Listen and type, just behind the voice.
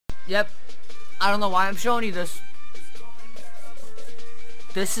Yep. I don't know why I'm showing you this.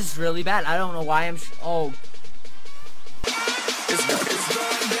 This is really bad. I don't know why I'm oh. It's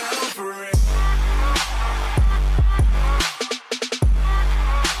going down for it.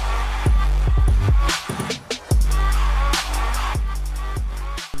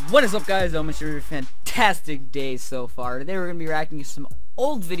 What is up, guys? I'm sure a fantastic day so far. Today we're going to be reacting to some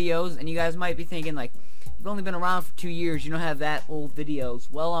old videos, and you guys might be thinking, like, you've only been around for 2 years, you don't have that old videos.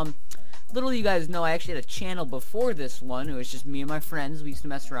 Well, little you guys know, I actually had a channel before this one. It was just me and my friends. We used to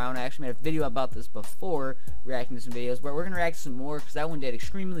mess around. I actually made a video about this before, reacting to some videos, but we're going to react to some more, because that one did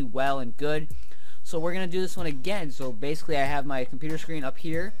extremely well and good. So we're going to do this one again. So basically, I have my computer screen up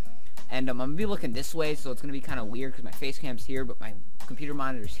here, and I'm going to be looking this way, so it's going to be kind of weird, because my face cam's here, but my computer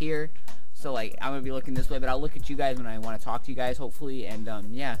monitor's here. So, like, I'm going to be looking this way, but I'll look at you guys when I want to talk to you guys, hopefully, and,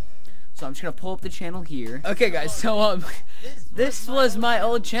 yeah. So I'm just going to pull up the channel here. Okay, guys, so, this was my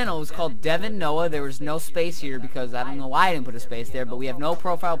old channel. It was called Devin Noah. There was no space here because I don't know why I didn't put a space there, but we have no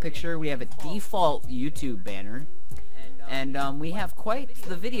profile picture. We have a default YouTube banner. And, we have quite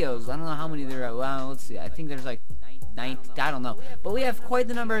the videos. I don't know how many there are. Well, let's see. I think there's, like, 90. I don't know. But we have quite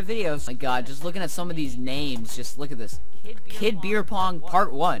the number of videos. Oh my god, just looking at some of these names, just look at this. Kid Beer Pong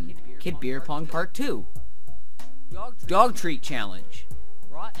Part 1. Kid Beer Pong Part 2. Dog Treat Challenge.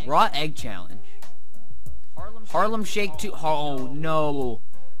 Raw Egg Challenge. Harlem Shake 2. Oh no.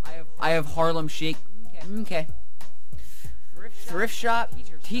 I have Harlem Shake. Okay. Thrift Shop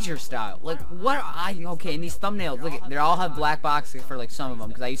Teacher Style. Like, what? Okay, and these thumbnails, look at, they all have black boxes for, like, some of them,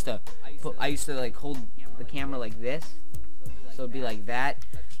 because I used to like hold the camera like this, so it'd be like that.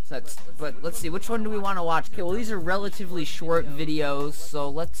 So that's, but let's see, which one do we want to watch? Okay, well, these are relatively short videos, so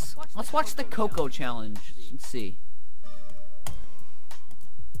let's watch the Coco Challenge. Let's see.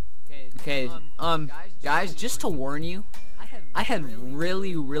 Okay, guys, just to warn you, I had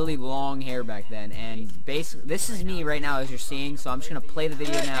really long hair back then, and basically, this is me right now, as you're seeing, so I'm just gonna play the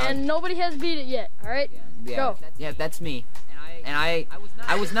video now. And nobody has beat it yet, alright? Yeah, go. Yeah, that's me. And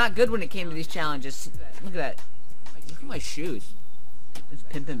I was not good when it came to these challenges. Look at that. Look at my shoes. It's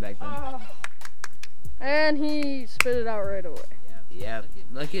pimping back then. And he spit it out right away. Yeah,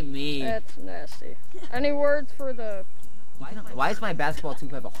 look at me. That's nasty. Any words for the... Why does my basketball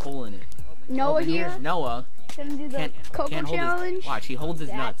hoop have a hole in it? Noah here. Here's Noah. Gonna do the Coco Challenge. Watch, he holds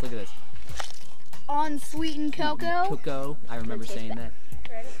his nuts. Look at this. On sweetened cocoa. Cocoa. I remember saying that.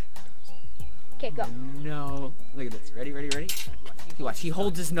 Ready? Okay, go. No. Look at this. Ready? Watch. He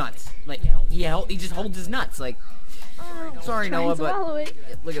holds his nuts. Like, he just holds his nuts. Like, sorry, Noah, but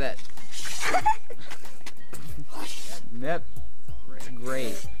look at that. Yep. It's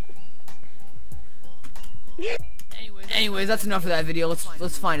great. Anyways, that's enough of that video.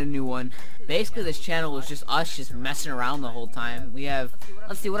 Let's find a new one. Basically, this channel was just us just messing around the whole time. We have,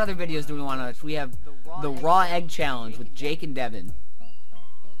 let's see, what other videos do we want to watch? We have the Raw Egg Challenge with Jake and Devin.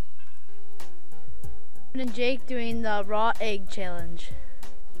 And Jake doing the Raw Egg Challenge.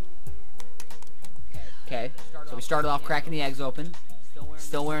 Okay, so we started off cracking the eggs open.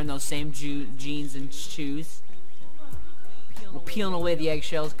 Still wearing those same jeans and shoes. We're peeling away the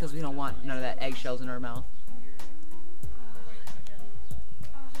eggshells because we don't want none of that eggshells in our mouth.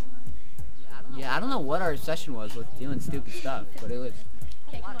 Yeah, I don't know what our session was with doing stupid stuff, but it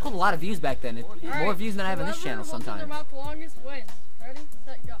pulled a lot of views back then. More views than I have on this channel sometimes. Longest wins. Ready,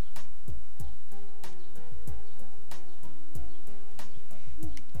 set, go.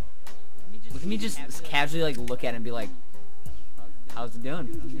 Look at me just casually, like, look at it and be like, how's it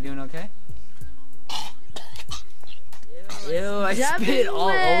doing? You doing okay? Ew, I spit all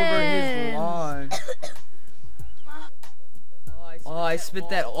over his lawn. Oh, I spit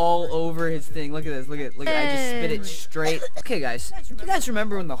that all over his thing. Look at this. Look at I just spit it straight. Okay, guys. You guys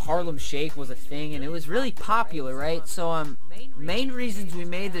remember when the Harlem Shake was a thing and it was really popular, right? So, main reasons we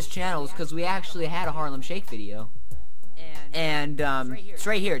made this channel is because we actually had a Harlem Shake video. And, it's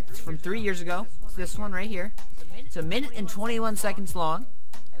right here. It's from 3 years ago. It's this one right here. It's 1 minute and 21 seconds long.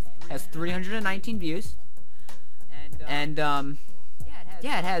 Has 319 views. And,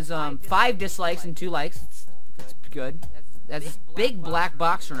 yeah, it has, 5 dislikes and 2 likes. It's good. It has this big black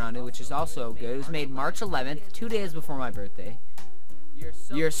box around it, which is also good. It was made March 11th, 2 days before my birthday.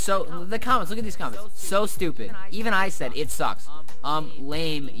 You're so... The comments, look at these comments. So stupid. Even I said, it sucks.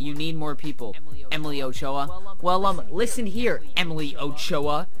 Lame. You need more people. Emily Ochoa. Well, listen here, Emily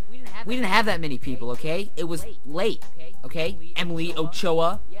Ochoa. We didn't have that many people, okay? It was late, okay? Emily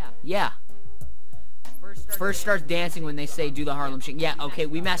Ochoa. Yeah. First starts dancing when they say do the Harlem Shake. Yeah, okay,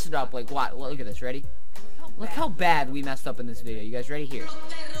 we messed it up. Like, what? Look at this. Ready? Look how bad we messed up in this video. You guys ready? Here.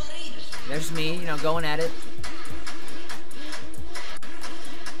 There's me, you know, going at it.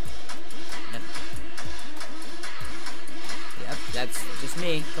 Just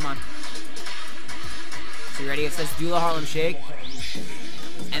me. Come on. So you ready? It says do the Harlem Shake.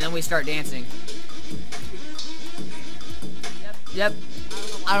 And then we start dancing. Yep.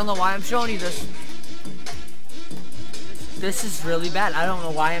 I don't know why I'm showing you this. This is really bad. I don't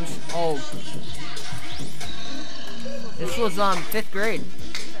know why I'm... Oh. This was 5th grade.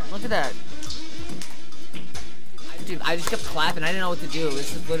 Look at that. Dude, I just kept clapping. I didn't know what to do.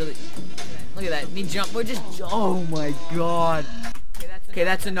 This is literally... Look at that. Me jump. We're just... Oh my god. Okay,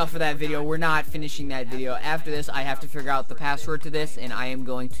 that's enough for that video. We're not finishing that video. After this, I have to figure out the password to this, and I am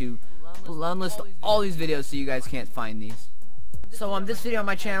going to unlist all these videos so you guys can't find these. So this video on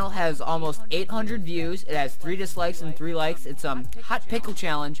my channel has almost 800 views. It has 3 dislikes and 3 likes. It's hot pickle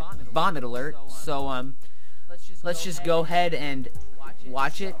challenge, vomit alert. So let's just go ahead and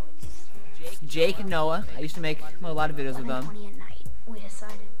watch it. Jake and Noah. I used to make a lot of videos with them. We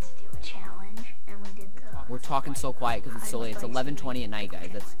decided to do a challenge, and we did the... We're talking so quiet because it's so late. It's 11:20 at night, guys.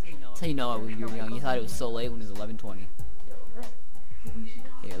 That's how you know when you were young. You thought it was so late when it was 11:20.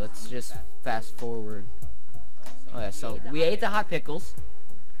 Here, let's just fast forward. Oh yeah, so we ate the hot pickles.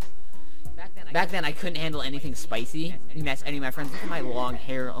 Back then I couldn't handle anything spicy. You ask any of my friends, look at my long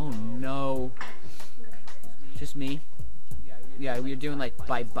hair. Oh no. Just me. Yeah, we were doing like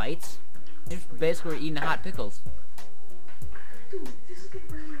by bites. Basically we're eating the hot pickles.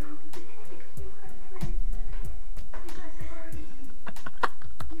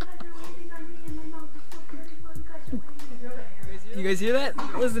 You guys hear that?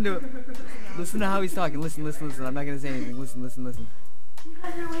 Listen to it. Listen to how he's talking. Listen. I'm not gonna say anything. Listen. You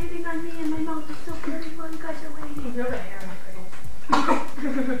guys are waiting on me, and my mouth is so beautiful. You guys are waiting.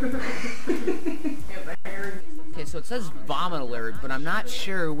 Okay, so it says vomit alert, but I'm not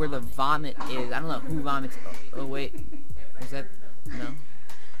sure where the vomit is. I don't know who vomits. Oh wait, is that no?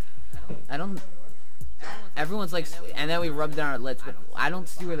 I don't. Everyone's like, and then we rubbed it on our lips, but I don't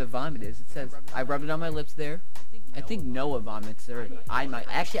see where the vomit is. It says I rubbed it on my lips there. I think Noah vomits, or I might.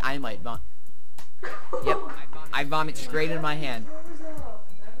 Actually, I might vomit. Yep, I vomit straight in my hand.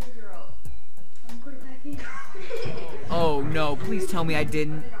 Oh no! Please tell me I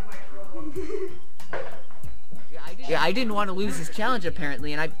didn't. Yeah, I didn't want to lose this challenge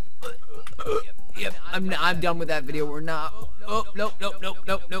apparently, and I. Yep, I'm done with that video. We're not. Oh nope.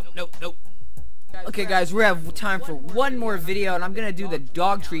 Okay guys, we have time for one more video, and I'm gonna do the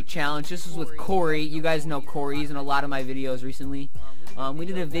dog treat challenge. This is with Corey. You guys know Corey. He's in a lot of my videos recently. We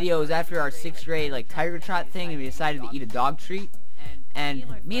did a video. It was after our 6th grade like tiger trot thing, and we decided to eat a dog treat. And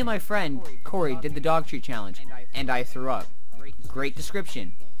me and my friend Corey did the dog treat challenge, and I threw up. Great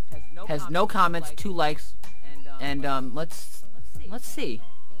description. Has no comments, 2 likes, and let's see.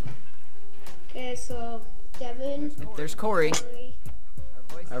 Okay, so Devin. There's Corey.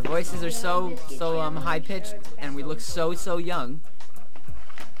 Our voices are so high pitched, and we look so young.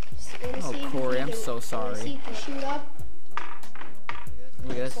 Oh Corey, I'm so sorry.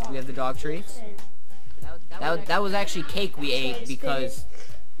 Look at this. We have the dog treats. That was actually cake we ate because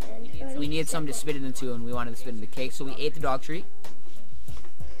we needed something to spit it into, and we wanted to spit it into cake, so we ate the dog treat.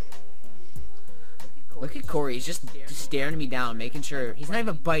 Look at Corey, he's just staring me down, making sure he's not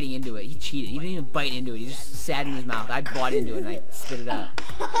even biting into it. He cheated. He didn't even bite into it. He just sat in his mouth. I bought into it and I spit it out.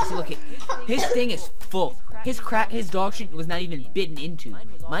 So look at his thing is full. His dog treat was not even bitten into.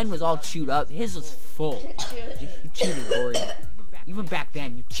 Mine was all chewed up. His was full. You cheated, Corey. Even back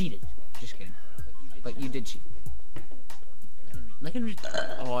then, you cheated. Just kidding. But you did cheat. Look at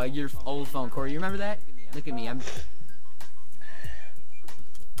oh, your old phone, Corey. You remember that? Look at me.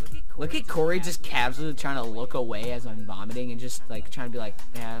 Look at Corey just casually trying to look away as I'm vomiting and just like trying to be like,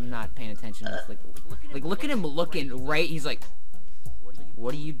 yeah, I'm not paying attention. It's like look at him looking right. He's like,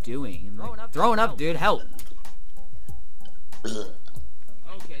 what are you doing? I'm like, throwing up, dude. Help.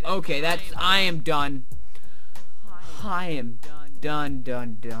 Okay, I am done. I am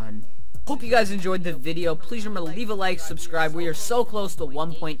done. Hope you guys enjoyed the video. Please remember to leave a like, subscribe. We are so close to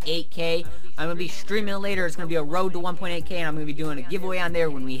 1.8K. I'm going to be streaming it later. It's going to be a road to 1.8K, and I'm going to be doing a giveaway on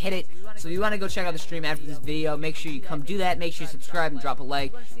there when we hit it. So if you want to go check out the stream after this video, make sure you come do that. Make sure you subscribe and drop a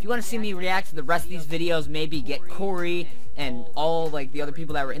like. If you want to see me react to the rest of these videos, maybe get Corey and all like the other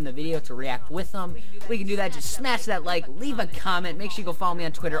people that were in the video to react with them, we can do that. Just smash that like, leave a comment, make sure you go follow me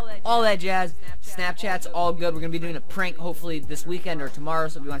on Twitter, all that jazz. Snapchat's all good. We're going to be doing a prank hopefully this weekend or tomorrow,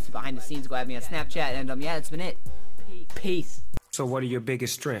 so if you want to see behind the scenes, go at me on Snapchat. And yeah, that's been it. Peace. So what are your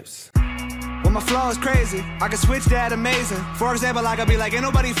biggest strengths? When my flow is crazy, I can switch that amazing. For example, I could be like, ain't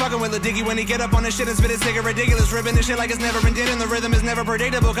nobody fucking with Lil Dicky when he get up on this shit and spit his nigga ridiculous, ripping this shit like it's never been did, and the rhythm is never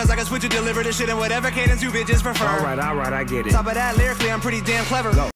predictable, cause I can switch and deliver this shit in whatever cadence you bitches prefer. Alright, I get it. Top of that, lyrically, I'm pretty damn clever. Go.